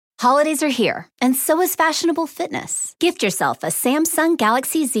Holidays are here, and so is fashionable fitness. Gift yourself a Samsung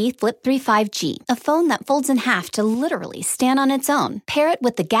Galaxy Z Flip 3 5G, a phone that folds in half to literally stand on its own. Pair it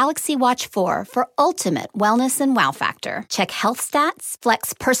with the Galaxy Watch 4 for ultimate wellness and wow factor. Check health stats,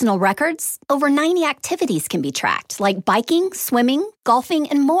 flex personal records. Over 90 activities can be tracked, like biking, swimming, golfing,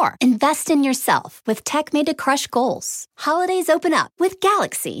 and more. Invest in yourself with tech made to crush goals. Holidays open up with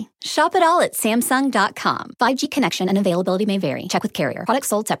Galaxy. Shop it all at Samsung.com. 5G connection and availability may vary. Check with carrier. Products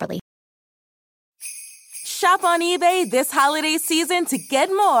sold separately. Shop on eBay this holiday season to get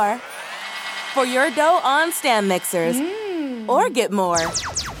more for your dough on stand mixers, or get more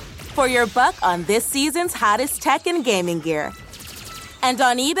for your buck on this season's hottest tech and gaming gear. And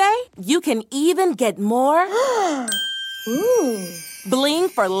on eBay, you can even get more bling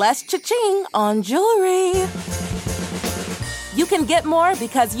for less cha-ching on jewelry. You can get more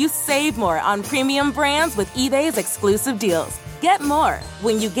because you save more on premium brands with eBay's exclusive deals. Get more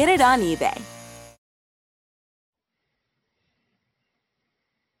when you get it on eBay.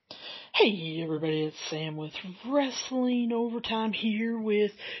 Hey everybody, it's Sam with Wrestling Overtime here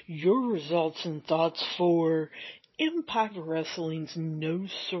with your results and thoughts for Impact Wrestling's No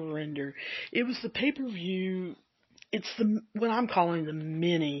Surrender. It was the pay-per-view, it's what I'm calling the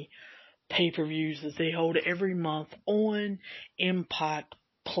mini pay-per-views that they hold every month on Impact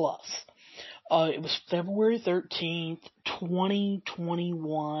Plus. It was February 13th,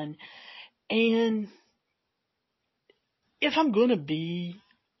 2021, and if I'm gonna be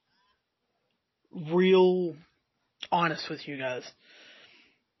real honest with you guys,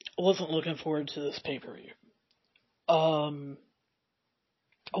 I wasn't looking forward to this pay-per-view. I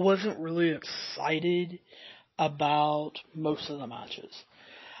wasn't really excited about most of the matches.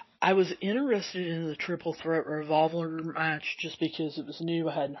 I was interested in the Triple Threat Revolver match just because it was new,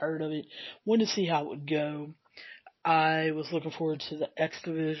 I hadn't heard of it, wanted to see how it would go. I was looking forward to the X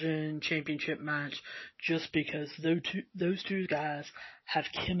Division Championship match just because those two guys have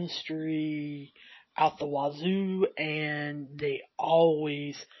chemistry out the wazoo and they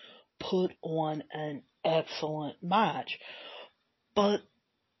always put on an excellent match. But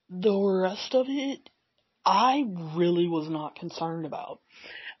the rest of it, I really was not concerned about.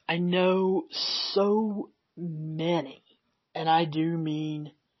 I know so many, and I do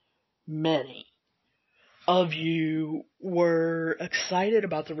mean many, of you were excited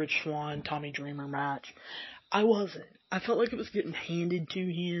about the Rich Swann Tommy Dreamer match. I wasn't. I felt like it was getting handed to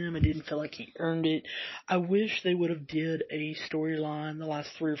him. I didn't feel like he earned it. I wish they would have did a storyline the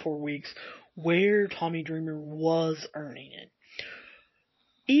last 3 or 4 weeks where Tommy Dreamer was earning it.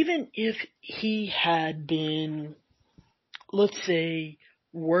 Even if he had been, let's say,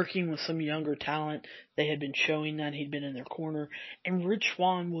 working with some younger talent, they had been showing that he'd been in their corner, and Rich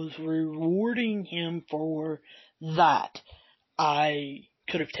Swann was rewarding him for that, I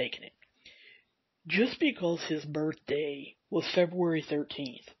could have taken it. Just because his birthday was February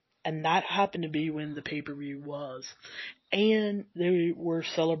 13th, and that happened to be when the pay-per-view was, and they were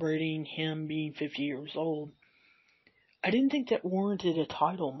celebrating him being 50 years old, I didn't think that warranted a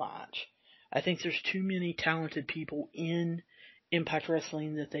title match. I think there's too many talented people in Impact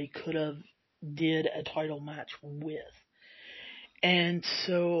Wrestling that they could have did a title match with. And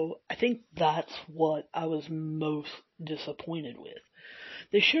so I think that's what I was most disappointed with.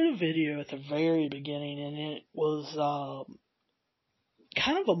 They showed a video at the very beginning and it was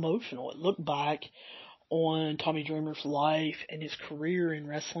kind of emotional. It looked back on Tommy Dreamer's life and his career in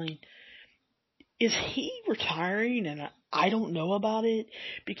wrestling. Is he retiring and I don't know about it?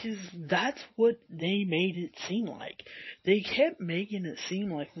 Because that's what they made it seem like. They kept making it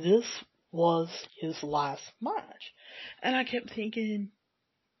seem like this was his last match. And I kept thinking,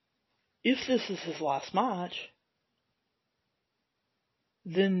 if this is his last match,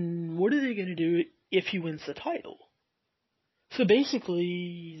 then what are they going to do if he wins the title? So basically,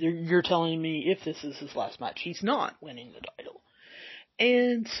 you're telling me if this is his last match, he's not winning the title.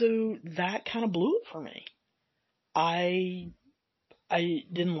 And so that kind of blew it for me. I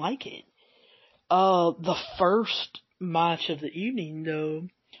didn't like it. The first match of the evening, though,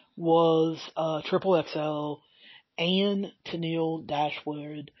 was Triple XL and Tennille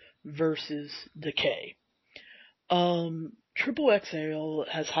Dashwood versus Decay. Triple XL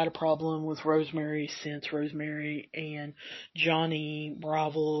has had a problem with Rosemary since Rosemary and Johnny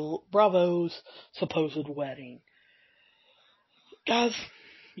Bravo's supposed wedding. Guys,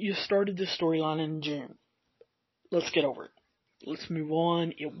 you started this storyline in June. Let's get over it. Let's move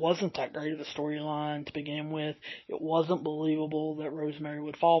on. It wasn't that great of a storyline to begin with. It wasn't believable that Rosemary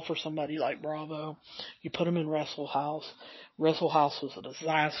would fall for somebody like Bravo. You put him in Wrestle House. Wrestle House was a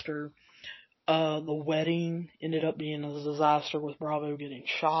disaster. The wedding ended up being a disaster with Bravo getting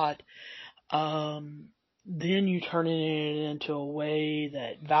shot. Then you turn it into a way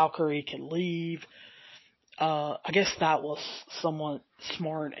that Valkyrie could leave. I guess that was somewhat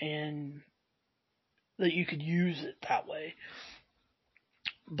smart and that you could use it that way.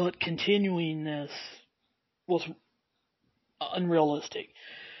 But continuing this was unrealistic.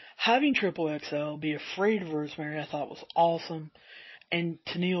 Having Triple XL be afraid of Rosemary I thought was awesome. And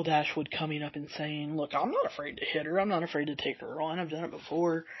Tennille Dashwood coming up and saying, look, I'm not afraid to hit her. I'm not afraid to take her on. I've done it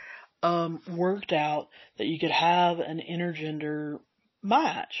before. Worked out that you could have an intergender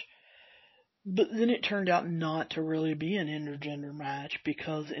match. But then it turned out not to really be an intergender match,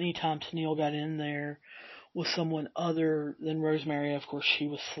 because anytime Tennille got in there with someone other than Rosemary, of course, she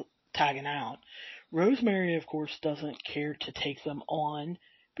was tagging out. Rosemary, of course, doesn't care to take them on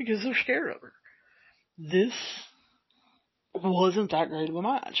because they're scared of her. This wasn't that great of a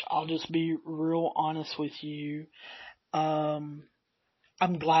match. I'll just be real honest with you.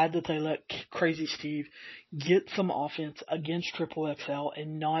 I'm glad that they let Crazy Steve get some offense against Triple XL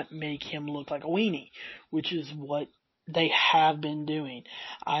and not make him look like a weenie, which is what they have been doing.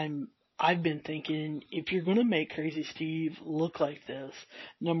 I've been thinking, if you're going to make Crazy Steve look like this,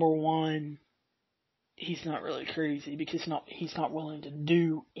 number one, he's not really crazy because he's not willing to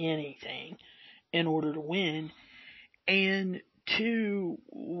do anything in order to win. And two,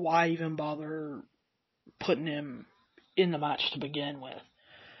 why even bother putting him in the match to begin with?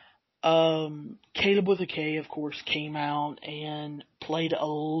 Caleb with a K, of course, came out and played a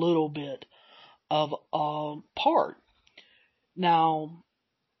little bit of a part. Now,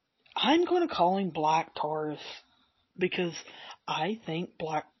 I'm going to call him Black Taurus because I think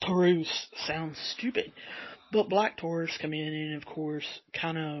Black Taurus sounds stupid. But Black Taurus come in and, of course,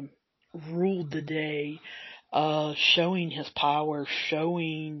 kind of ruled the day, showing his power,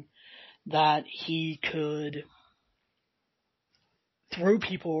 showing that he could throw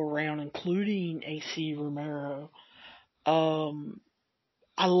people around, including AC Romero.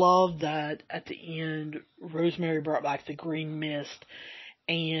 I love that at the end, Rosemary brought back the green mist,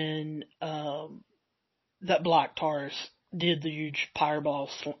 and that Black Taurus did the huge firebomb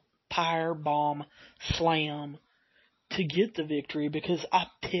slam to get the victory, because I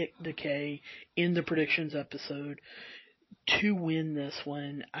picked Decay in the predictions episode to win this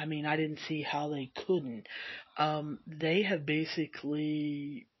one. I mean, I didn't see how they couldn't. They have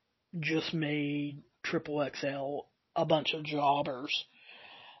basically just made Triple XL a bunch of jobbers.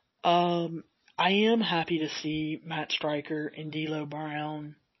 I am happy to see Matt Stryker and D'Lo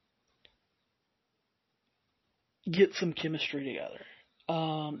Brown get some chemistry together.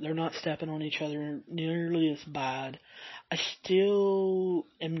 They're not stepping on each other nearly as bad. I still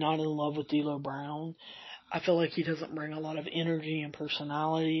am not in love with D'Lo Brown. I feel like he doesn't bring a lot of energy and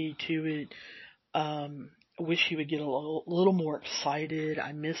personality to it. I wish he would get a little more excited.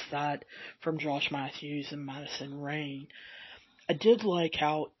 I miss that from Josh Matthews and Madison Rayne. I did like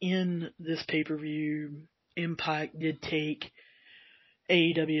how in this pay-per-view, Impact did take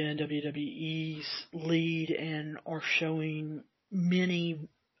AEW and WWE's lead and are showing many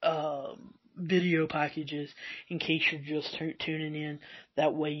video packages in case you're just tuning in.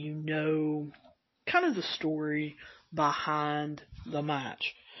 That way you know kind of the story behind the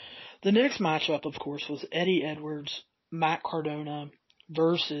match. The next matchup, of course, was Eddie Edwards, Matt Cardona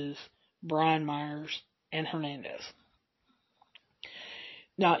versus Brian Myers and Hernandez.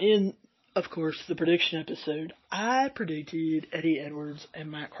 Now, in, of course, the prediction episode, I predicted Eddie Edwards and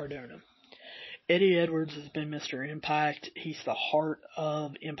Matt Cardona. Eddie Edwards has been Mr. Impact. He's the heart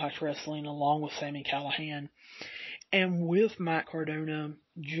of Impact Wrestling along with Sami Callihan. And with Matt Cardona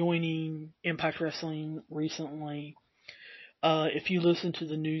joining Impact Wrestling recently, if you listen to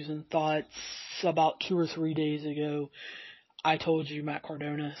the news and thoughts about 2 or 3 days ago, I told you Matt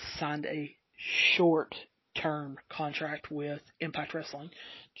Cardona signed a short-term contract with Impact Wrestling,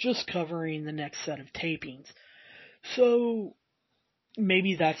 just covering the next set of tapings. So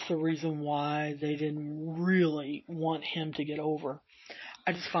maybe that's the reason why they didn't really want him to get over.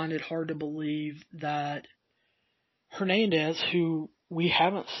 I just find it hard to believe that Hernandez, who we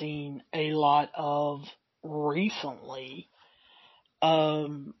haven't seen a lot of recently,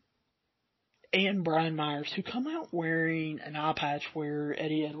 and Brian Myers, who come out wearing an eye patch where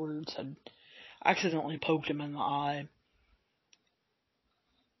Eddie Edwards had accidentally poked him in the eye,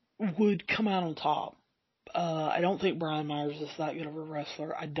 would come out on top. I don't think Brian Myers is that good of a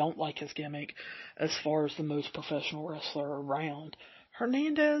wrestler. I don't like his gimmick as far as the most professional wrestler around.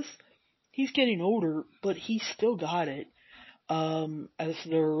 Hernandez, he's getting older, but he's still got it. As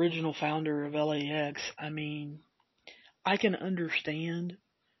the original founder of LAX, I mean, I can understand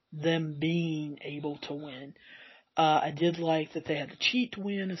them being able to win. I did like that they had to cheat to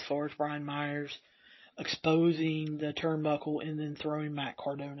win as far as Brian Myers exposing the turnbuckle and then throwing Matt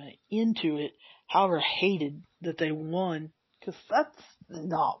Cardona into it. However, I hated that they won because that's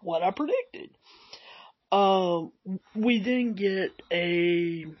not what I predicted. We then get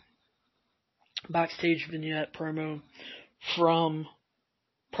a backstage vignette promo from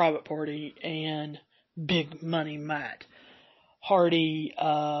Private Party and Big Money Matt Hardy,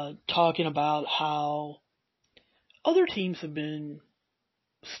 talking about how other teams have been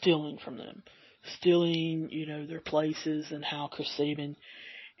stealing from them. Stealing, their places, and how Chris Sabin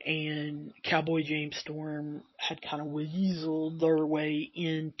and Cowboy James Storm had kind of weaseled their way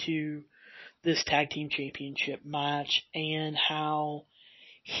into this tag team championship match, and how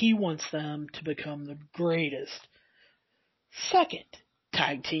he wants them to become the greatest second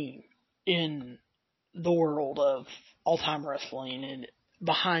tag team in the world of all-time wrestling, and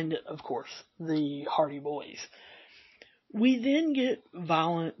behind it, of course, the Hardy Boys. We then get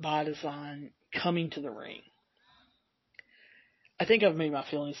Violent by Design coming to the ring. I think I've made my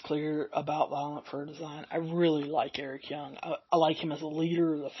feelings clear about Violent for Design. I really like Eric Young. I like him as a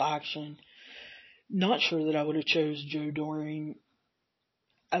leader of the faction. Not sure that I would have chose Joe Doring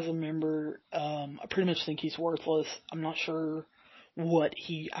as a member. I pretty much think he's worthless. I'm not sure what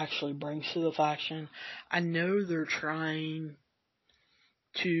he actually brings to the faction. I know they're trying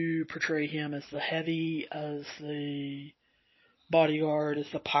to portray him as the heavy, as the bodyguard, as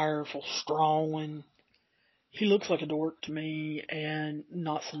the powerful, strong one. He looks like a dork to me, and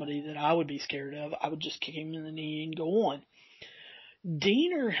not somebody that I would be scared of. I would just kick him in the knee and go on.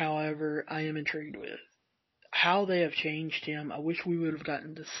 Diener, however, I am intrigued with. How they have changed him. I wish we would have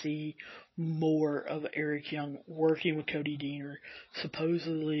gotten to see more of Eric Young working with Cody Diener,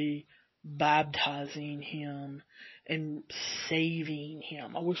 supposedly baptizing him and saving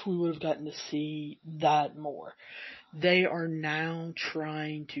him. I wish we would have gotten to see that more. They are now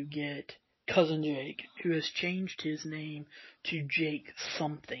trying to get Cousin Jake, who has changed his name to Jake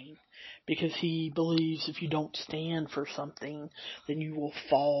something, because he believes if you don't stand for something, then you will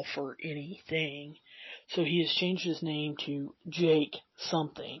fall for anything. So he has changed his name to Jake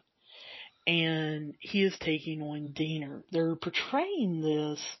something, and he is taking on Diener. They're portraying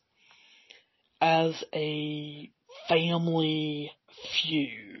this as a family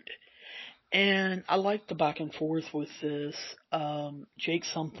feud. And I like the back and forth with this. Jake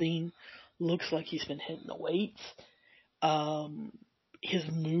something looks like he's been hitting the weights. His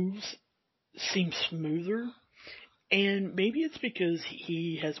moves seem smoother. And maybe it's because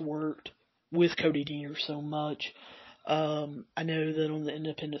he has worked with Cody Diener so much. I know that on the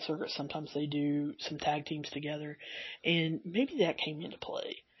independent circuit sometimes they do some tag teams together. And maybe that came into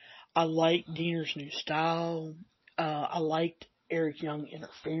play. I like Diener's new style. I liked Eric Young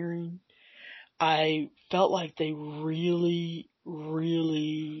interfering. I felt like they really,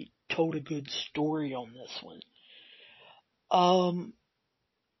 really told a good story on this one.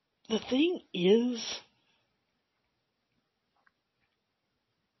 The thing is,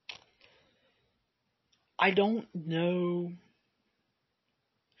 I don't know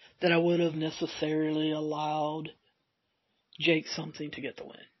that I would have necessarily allowed Jake something to get the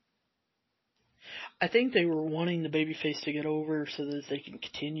win. I think they were wanting the babyface to get over so that they can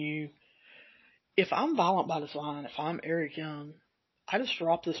continue. If I'm Violent by Design, if I'm Eric Young, I just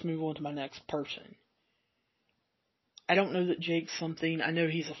drop this move on to my next person. I don't know that Jake's something. I know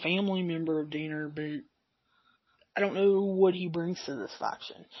he's a family member of Diener, but I don't know what he brings to this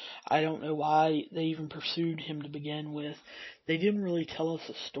faction. I don't know why they even pursued him to begin with. They didn't really tell us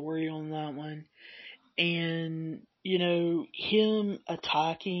a story on that one. And, him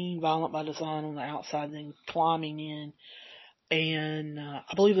attacking Violent by Design on the outside, then climbing in, and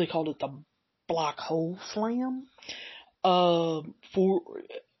I believe they called it the Black Hole Slam, for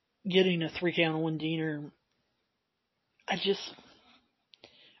getting a 3 count on Diener. I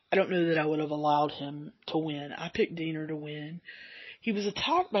don't know that I would have allowed him to win. I picked Diener to win. He was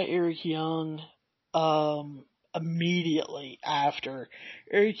attacked by Eric Young immediately after.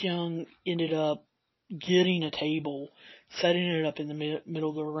 Eric Young ended up getting a table, setting it up in the middle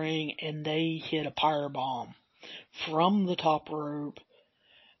of the ring, and they hit a powerbomb from the top rope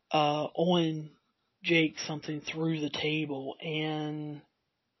on Jake something through the table, and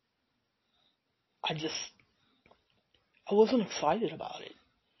I wasn't excited about it.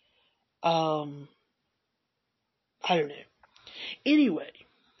 I don't know. Anyway,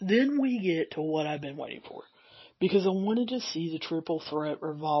 then we get to what I've been waiting for, because I wanted to see the triple threat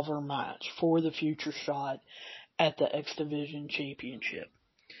revolver match for the future shot at the X Division Championship.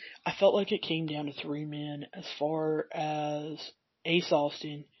 I felt like it came down to 3 men as far as Ace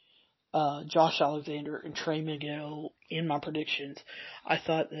Austin, Josh Alexander and Trey Miguel in my predictions. I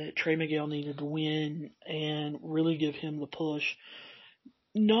thought that Trey Miguel needed to win and really give him the push,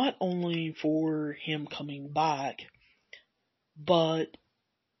 not only for him coming back, but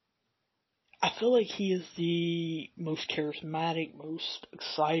I feel like he is the most charismatic, most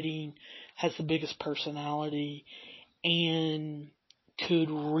exciting, has the biggest personality, and could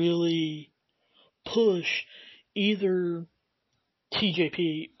really push either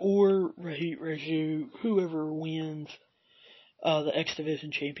TJP or Rahit Raju, whoever wins the X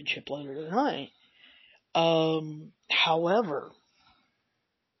Division Championship later tonight. However,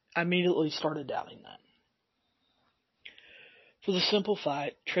 I immediately started doubting that. For the simple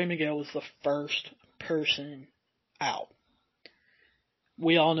fact, Trey Miguel was the first person out.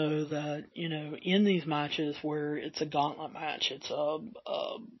 We all know that, in these matches where it's a gauntlet match, it's a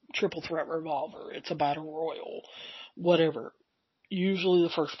triple threat revolver, it's a battle royal, whatever, usually the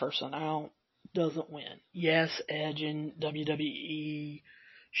first person out doesn't win. Yes, Edge and WWE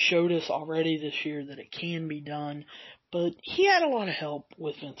showed us already this year that it can be done, but he had a lot of help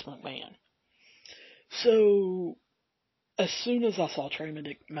with Vince McMahon. So, as soon as I saw Trey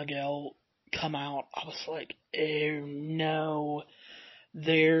Miguel come out, I was like, oh no,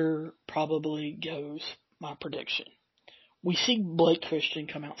 there probably goes my prediction. We see Blake Christian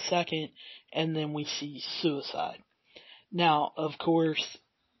come out second, and then we see Suicide. Now, of course,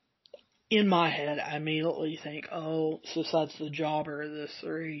 in my head, I immediately think, oh, Suicide's the jobber of this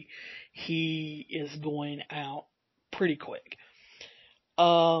three. He is going out pretty quick.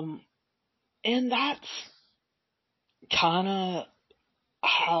 And that's kind of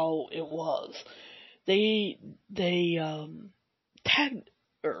how it was. They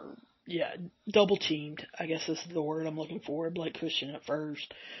double teamed, I guess is the word I'm looking for, Blake Christian at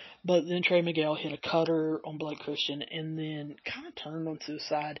first. But then Trey Miguel hit a cutter on Blake Christian and then kind of turned on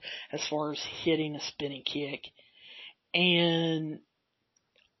Suicide as far as hitting a spinning kick. And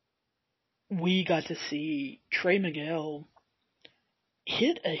we got to see Trey Miguel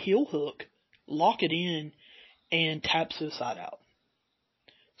hit a heel hook, lock it in, and tap Suicide out.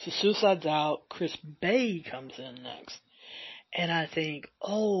 So Suicide's out, Chris Bay comes in next. And I think,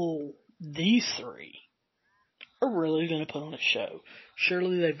 oh, these three are really going to put on a show.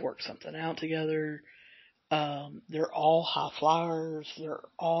 Surely they've worked something out together. They're all high flyers. They're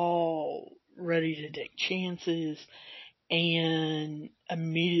all ready to take chances. And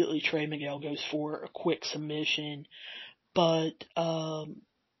immediately Trey Miguel goes for a quick submission. But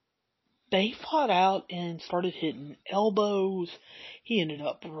they fought out and started hitting elbows. He ended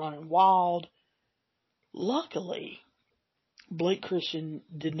up running wild. Luckily, Blake Christian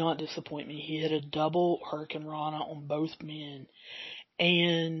did not disappoint me. He hit a double Hurricane Rana on both men.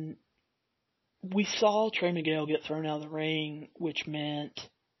 And we saw Trey Miguel get thrown out of the ring, which meant,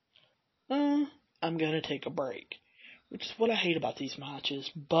 I'm going to take a break. Which is what I hate about these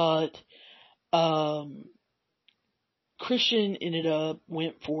matches. But Christian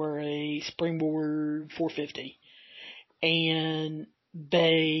went for a springboard 450. And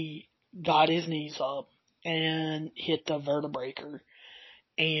Bay got his knees up and hit the vertebraker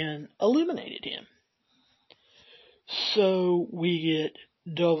and eliminated him. So we get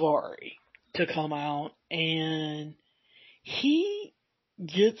Daivari to come out, and he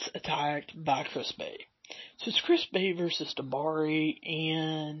gets attacked by Chris Bay. So it's Chris Bay versus Daivari,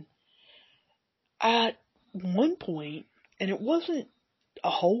 and at one point, and it wasn't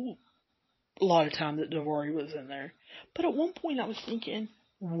a whole lot of time that Daivari was in there, but at one point I was thinking,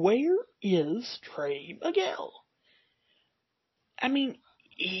 where is Trey Miguel? I mean,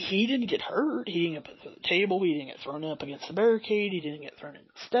 he didn't get hurt. He didn't get put through the table. He didn't get thrown up against the barricade. He didn't get thrown in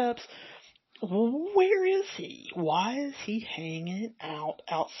the steps. Where is he? Why is he hanging out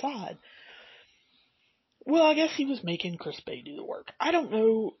outside? Well, I guess he was making Chris Bay do the work. I don't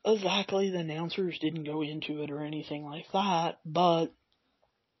know exactly. The announcers didn't go into it or anything like that, but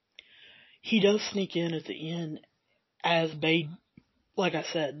he does sneak in at the end as Bay, like I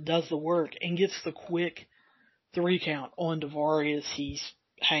said, does the work and gets the quick 3 count on Daivari as he's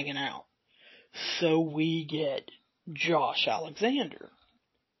hanging out. So we get Josh Alexander.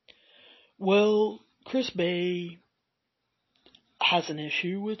 Well, Chris Bay has an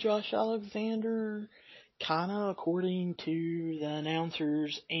issue with Josh Alexander, kinda according to the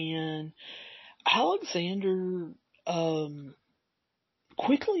announcers, and Alexander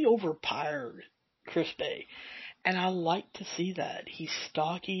quickly overpowered Chris Bay. And I like to see that. He's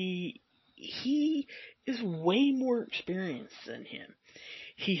stocky. He is way more experienced than him.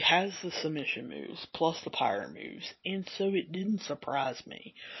 He has the submission moves, plus the power moves, and so it didn't surprise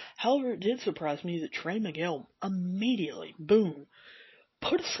me. However, it did surprise me that Trey Miguel immediately, boom,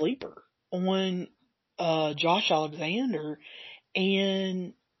 put a sleeper on Josh Alexander,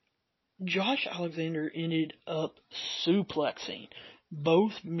 and Josh Alexander ended up suplexing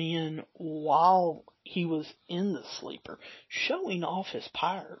both men while he was in the sleeper, showing off his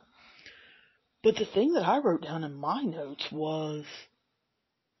power. But the thing that I wrote down in my notes was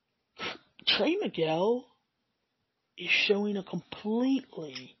Trey Miguel is showing a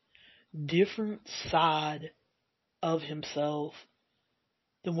completely different side of himself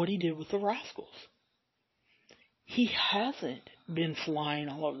than what he did with the Rascals. He hasn't been flying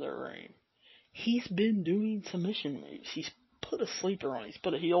all over the ring. He's been doing submission moves. He's put a sleeper on. He's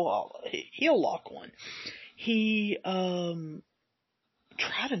put a heel lock on. He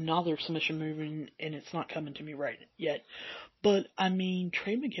tried another submission move, and it's not coming to me right yet. But, I mean,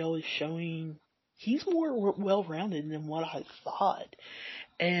 Trey Miguel is showing he's more well-rounded than what I thought.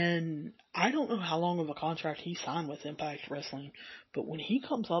 And I don't know how long of a contract he signed with Impact Wrestling, but when he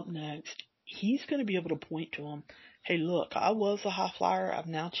comes up next, he's going to be able to point to him, hey, look, I was a high flyer. I've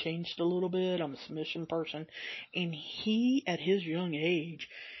now changed a little bit. I'm a submission person. And he, at his young age,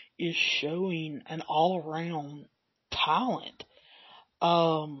 is showing an all-around talent.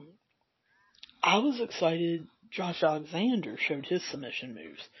 I was excited Josh Alexander showed his submission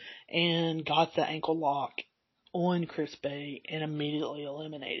moves and got the ankle lock on Chris Bay and immediately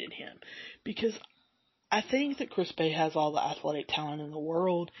eliminated him. Because I think that Chris Bay has all the athletic talent in the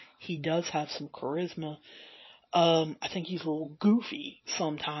world. He does have some charisma. I think he's a little goofy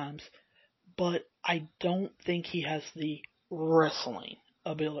sometimes, but I don't think he has the wrestling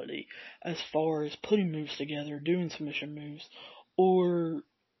ability as far as putting moves together, doing submission moves, or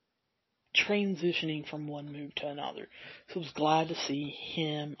transitioning from one move to another. So I was glad to see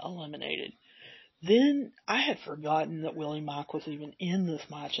him eliminated. Then I had forgotten that Willie Mack was even in this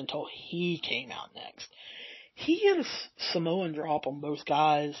match until he came out next. He had a Samoan drop on both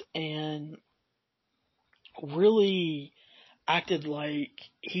guys and really acted like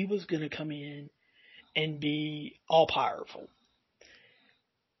he was going to come in and be all powerful.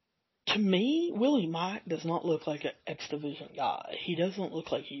 To me, Willie Mack does not look like an X Division guy. He doesn't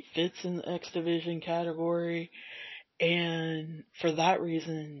look like he fits in the X Division category. And for that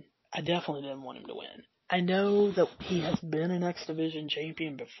reason, I definitely didn't want him to win. I know that he has been an X Division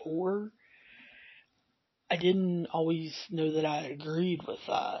champion before. I didn't always know that I agreed with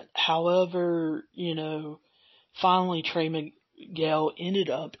that. However, finally Trey Miguel ended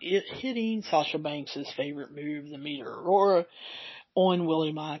up hitting Sasha Banks' favorite move, the Meteor Aurora, on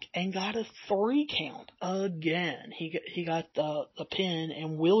Willie Mack and got a 3 count again. He got the pin,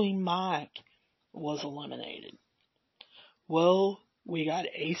 and Willie Mack was eliminated. Well, we got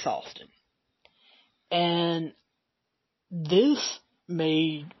Ace Austin. And this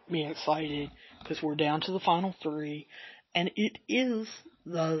made me excited because we're down to the final 3, and it is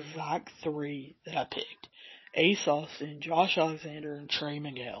the exact 3 that I picked. Ace Austin, Josh Alexander, and Trey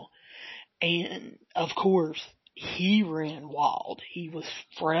Miguel. And, of course, he ran wild. He was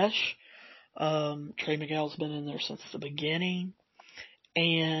fresh. Trey Miguel's been in there since the beginning.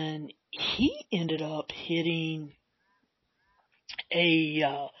 And he ended up hitting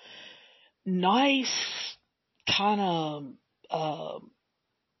a nice kind of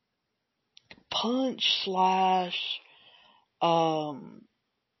punch /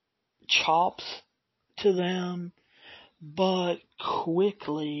 chops to them. But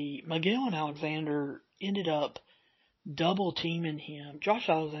quickly, Miguel and Alexander ended up double teaming him. Josh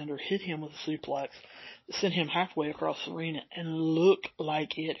Alexander hit him with a suplex, sent him halfway across the arena, and looked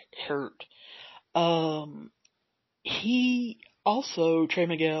like it hurt. Trey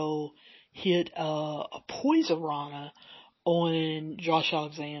Miguel hit a poison rana on Josh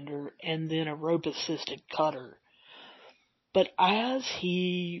Alexander and then a rope-assisted cutter. But as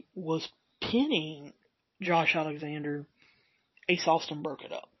he was pinning Josh Alexander, Ace Austin broke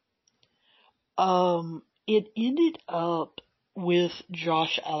it up. It ended up with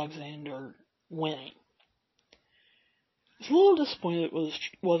Josh Alexander winning. I was a little disappointed it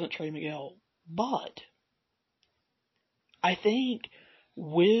wasn't Trey Miguel, but I think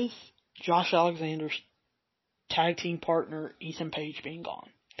with Josh Alexander's tag team partner Ethan Page being gone,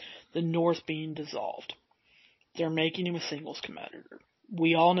 the North being dissolved, they're making him a singles competitor.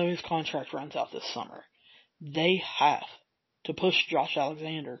 We all know his contract runs out this summer. They have to push Josh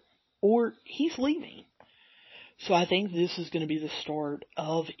Alexander, or he's leaving. So I think this is going to be the start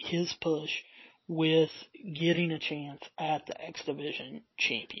of his push with getting a chance at the X Division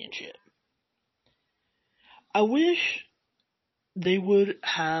Championship. I wish they would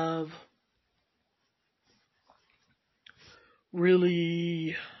have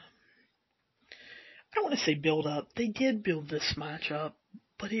really, I don't want to say build up. They did build this match up,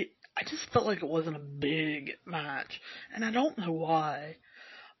 but I just felt like it wasn't a big match, and I don't know why.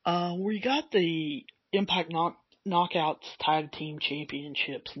 We got the Impact Knockouts Tag Team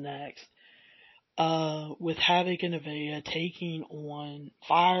Championships next, with Havoc and Nevaeh taking on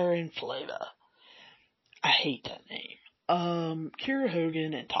Fire and Flava. I hate that name. Kiera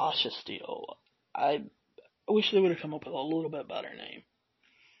Hogan and Tasha Steele. I wish they would have come up with a little bit better name.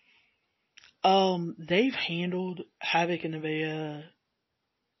 They've handled Havoc and Nevaeh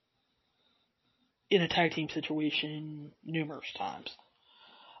in a tag team situation numerous times.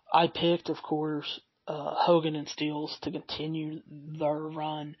 I picked, of course, Hogan and Steele to continue their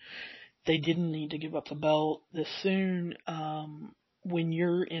run. They didn't need to give up the belt this soon. When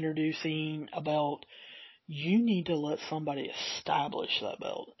you're introducing a belt, you need to let somebody establish that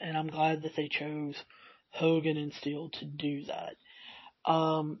belt. And I'm glad that they chose Hogan and Steele to do that.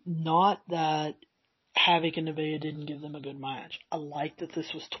 Not that Havoc and Nevaeh didn't give them a good match. I like that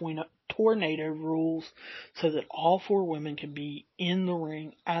this was tornado rules so that all 4 women can be in the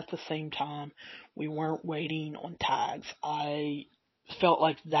ring at the same time. We weren't waiting on tags. I felt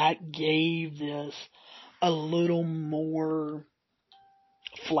like that gave this a little more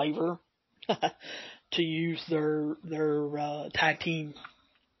flavor, to use their tag team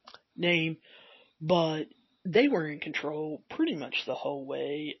name, but they were in control pretty much the whole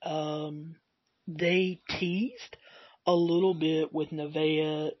way. They teased a little bit with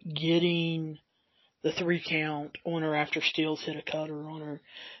Nevaeh getting the 3 count on her after Steele's hit a cutter on her,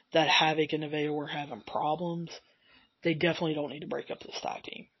 that Havoc and Nevaeh were having problems. They definitely don't need to break up this tag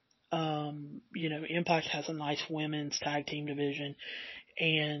team. Impact has a nice women's tag team division,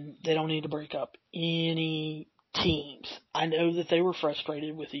 and they don't need to break up any teams. I know that they were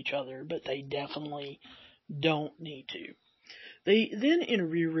frustrated with each other, but they definitely don't need to. They then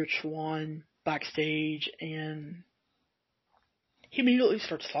interview Rich Swann backstage, and he immediately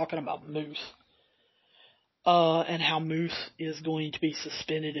starts talking about Moose, and how Moose is going to be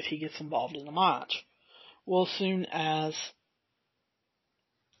suspended if he gets involved in the match. Well, as soon as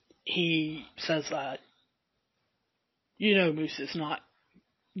he says that, Moose is not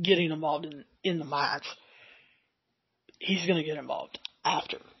getting involved in the match. He's going to get involved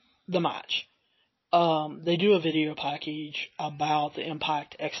after the match. They do a video package about the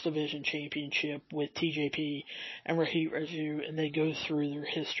Impact X Division Championship with TJP and Rahit Raju, and they go through their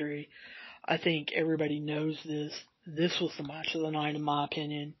history. I think everybody knows this. This was the match of the night, in my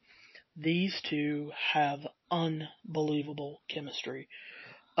opinion. These two have unbelievable chemistry.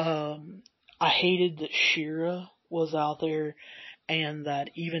 I hated that Shera was out there and that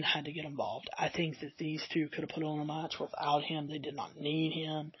even had to get involved. I think that these two could have put on a match without him. They did not need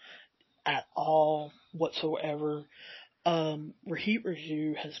him at all whatsoever. Rahit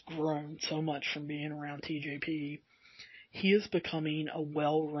Raju has grown so much from being around TJP. He is becoming a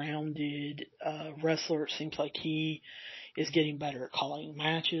well-rounded wrestler. It seems like he is getting better at calling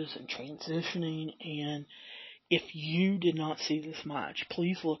matches and transitioning. And if you did not see this match,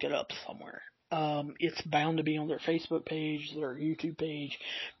 please look it up somewhere. It's bound to be on their Facebook page, their YouTube page.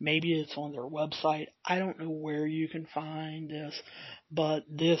 Maybe it's on their website. I don't know where you can find this, but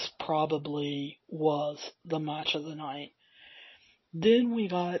this probably was the match of the night. Then we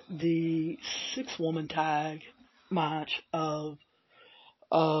got the 6-woman tag match of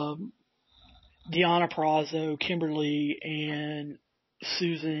Deonna Purrazzo, Kimberly, and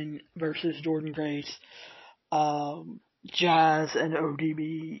Susan versus Jordan Grace, Jazz, and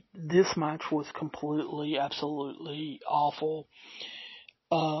ODB. This match was completely, absolutely awful.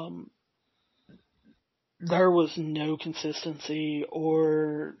 There was no consistency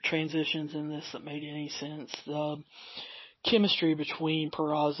or transitions in this that made any sense. The chemistry between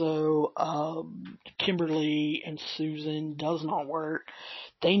Purrazzo, Kimberly, and Susan does not work.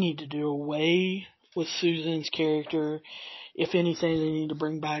 They need to do away with Susan's character. If anything, they need to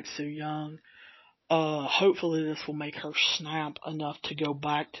bring back Su Yung. Hopefully this will make her snap enough to go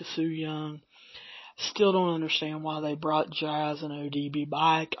back to Su Yung. Still don't understand why they brought Jazz and ODB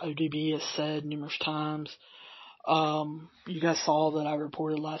back. ODB has said numerous times. You guys saw that I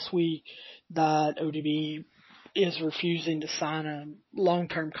reported last week that ODB is refusing to sign a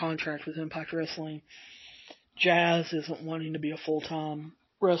long-term contract with Impact Wrestling. Jazz isn't wanting to be a full-time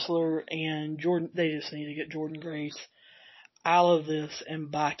wrestler, and they just need to get Jordan Grace out of this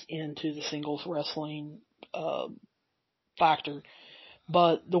and back into the singles wrestling factor.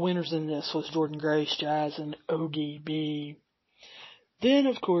 But the winners in this was Jordan Grace, Jazz, and ODB. Then,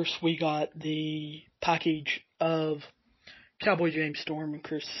 of course, we got the package of Cowboy James Storm and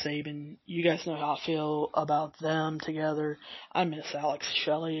Chris Sabin. You guys know how I feel about them together. I miss Alex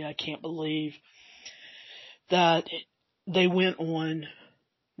Shelley. I can't believe that they went on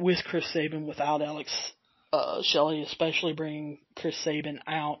with Chris Sabin without Alex Shelley, especially bringing Chris Sabin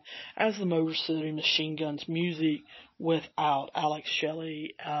out as the Motor City Machine Guns music without Alex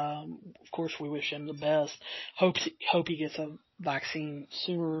Shelley. Of course, we wish him the best. Hope he gets a vaccine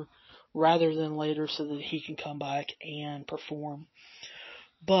sooner rather than later so that he can come back and perform.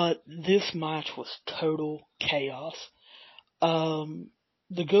 But this match was total chaos.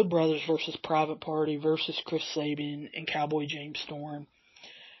 The Good Brothers versus Private Party versus Chris Sabin and Cowboy James Storm.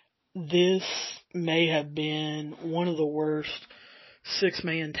 This may have been one of the worst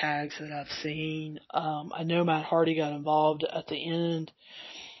 6-man tags that I've seen. I know Matt Hardy got involved at the end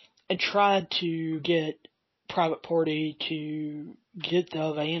and tried to get Private Party to get the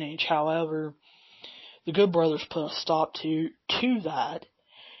advantage. However, the Good Brothers put a stop to that,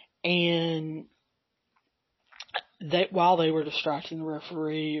 and while they were distracting the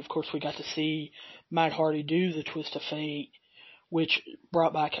referee, of course, we got to see Matt Hardy do the Twist of Fate, which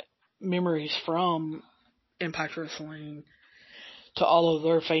brought back memories from Impact Wrestling to all of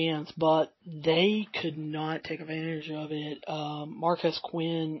their fans, but they could not take advantage of it. Marquez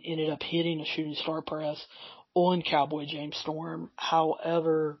Quinn ended up hitting a shooting star press on Cowboy James Storm.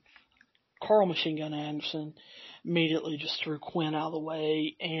 However, Carl Machine Gun Anderson immediately just threw Quinn out of the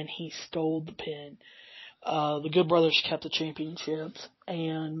way, and he stole the pin. The Good Brothers kept the championships,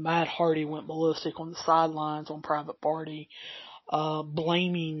 and Matt Hardy went ballistic on the sidelines on Private Party,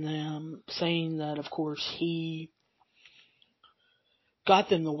 blaming them, saying that, of course, he got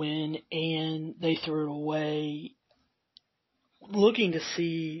them the win, and they threw it away, looking to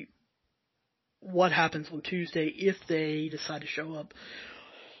see what happens on Tuesday if they decide to show up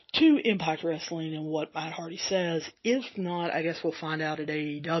to Impact Wrestling and what Matt Hardy says. If not, I guess we'll find out at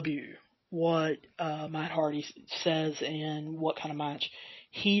AEW what Matt Hardy says and what kind of match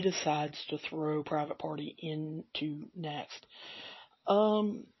he decides to throw Private Party into next.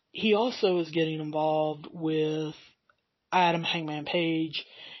 He also is getting involved with Adam Hangman Page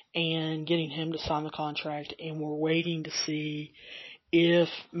and getting him to sign the contract, and we're waiting to see if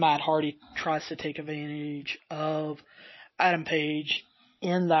Matt Hardy tries to take advantage of Adam Page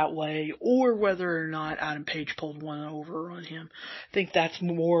in that way, or whether or not Adam Page pulled one over on him. I think that's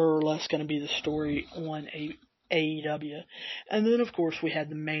more or less going to be the story on AEW. And then, of course, we had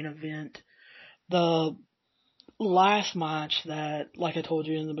the main event, the last match that, like I told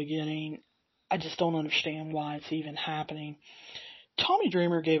you in the beginning, I just don't understand why it's even happening. Tommy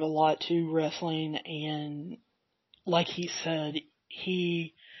Dreamer gave a lot to wrestling, and like he said,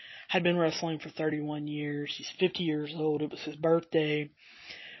 he had been wrestling for 31 years. He's 50 years old. It was his birthday.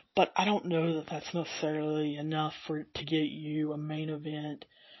 But I don't know that that's necessarily enough to get you a main event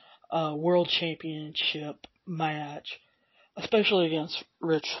world championship match, especially against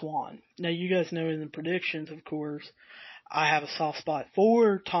Rich Swann. Now, you guys know in the predictions, of course, I have a soft spot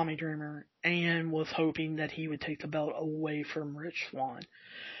for Tommy Dreamer and was hoping that he would take the belt away from Rich Swann.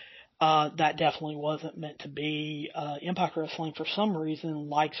 That definitely wasn't meant to be. Impact Wrestling, for some reason,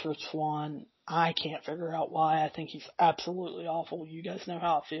 likes Rich Swann. I can't figure out why. I think he's absolutely awful. You guys know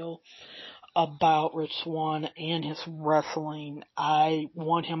how I feel about Rich Swann and his wrestling. I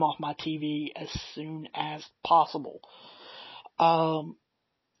want him off my TV as soon as possible.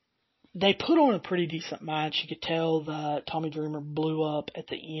 They put on a pretty decent match. You could tell that Tommy Dreamer blew up at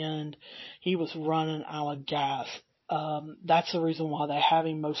the end. He was running out of gas. That's the reason why they have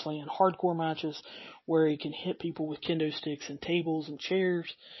him mostly in hardcore matches where he can hit people with kendo sticks and tables and chairs.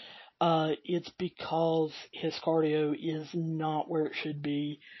 It's because his cardio is not where it should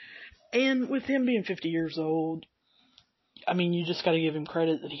be. And with him being 50 years old, I mean, you just got to give him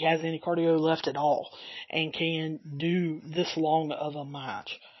credit that he has any cardio left at all and can do this long of a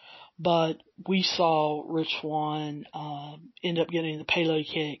match. But we saw Rich Swann end up getting the Pele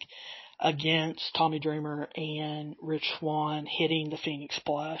kick against Tommy Dreamer, and Rich Swann hitting the Phoenix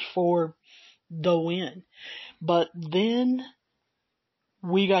Splash for the win. But then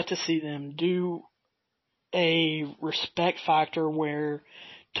we got to see them do a respect factor where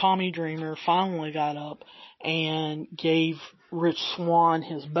Tommy Dreamer finally got up and gave Rich Swann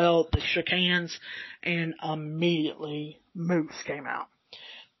his belt. They shook hands, and immediately Moose came out.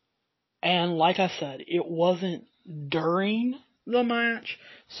 And like I said, it wasn't during the match,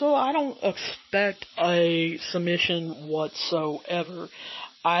 so I don't expect a submission whatsoever.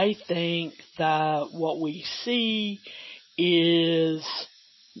 I think that what we see is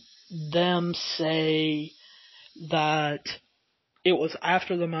them say that it was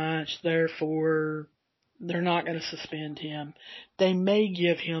after the match, therefore they're not going to suspend him. They may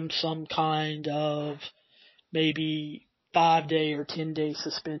give him some kind of maybe 5-day or 10-day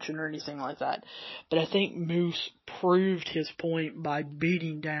suspension or anything like that. But I think Moose proved his point by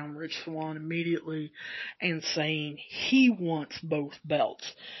beating down Rich Swann immediately and saying he wants both belts.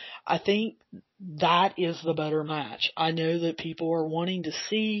 I think that is the better match. I know that people are wanting to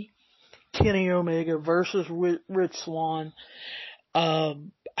see Kenny Omega versus Rich Swann.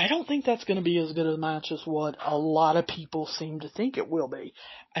 I don't think that's going to be as good a match as what a lot of people seem to think it will be.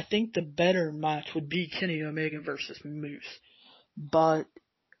 I think the better match would be Kenny Omega versus Moose. But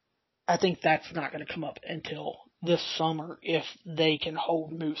I think that's not going to come up until this summer if they can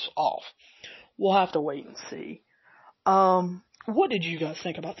hold Moose off. We'll have to wait and see. What did you guys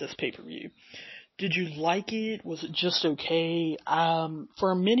think about this pay-per-view? Did you like it? Was it just okay?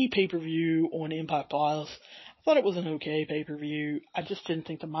 For a mini pay-per-view on Impact Plus, I thought it was an okay pay-per-view. I just didn't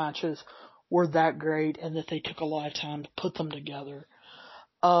think the matches were that great and that they took a lot of time to put them together.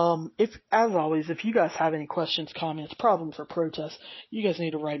 As always, if you guys have any questions, comments, problems, or protests, you guys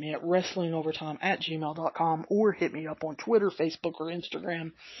need to write me at wrestlingovertime@gmail.com or hit me up on Twitter, Facebook, or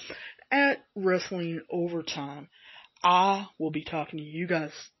Instagram at wrestlingovertime. I will be talking to you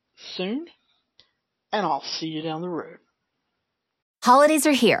guys soon, and I'll see you down the road. Holidays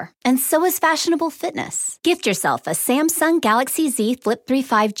are here, and so is fashionable fitness. Gift yourself a Samsung Galaxy Z Flip 3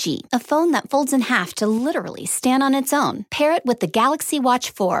 5G, a phone that folds in half to literally stand on its own. Pair it with the Galaxy Watch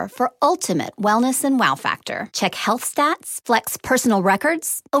 4 for ultimate wellness and wow factor. Check health stats, flex personal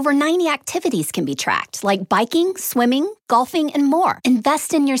records. Over 90 activities can be tracked, like biking, swimming, golfing, and more.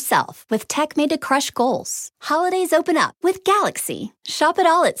 Invest in yourself with tech made to crush goals. Holidays open up with Galaxy. Shop it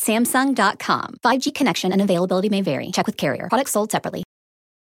all at Samsung.com. 5G connection and availability may vary. Check with carrier. Products sold separately.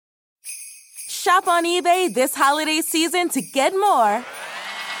 Shop on eBay this holiday season to get more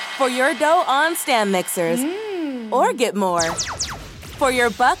for your dough on stand mixers. Or get more for your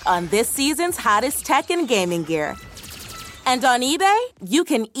buck on this season's hottest tech and gaming gear. And on eBay, you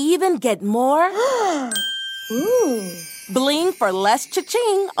can even get more bling for less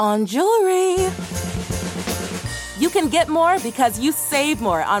cha-ching on jewelry. You can get more because you save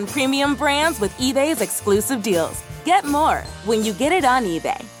more on premium brands with eBay's exclusive deals. Get more when you get it on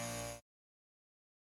eBay.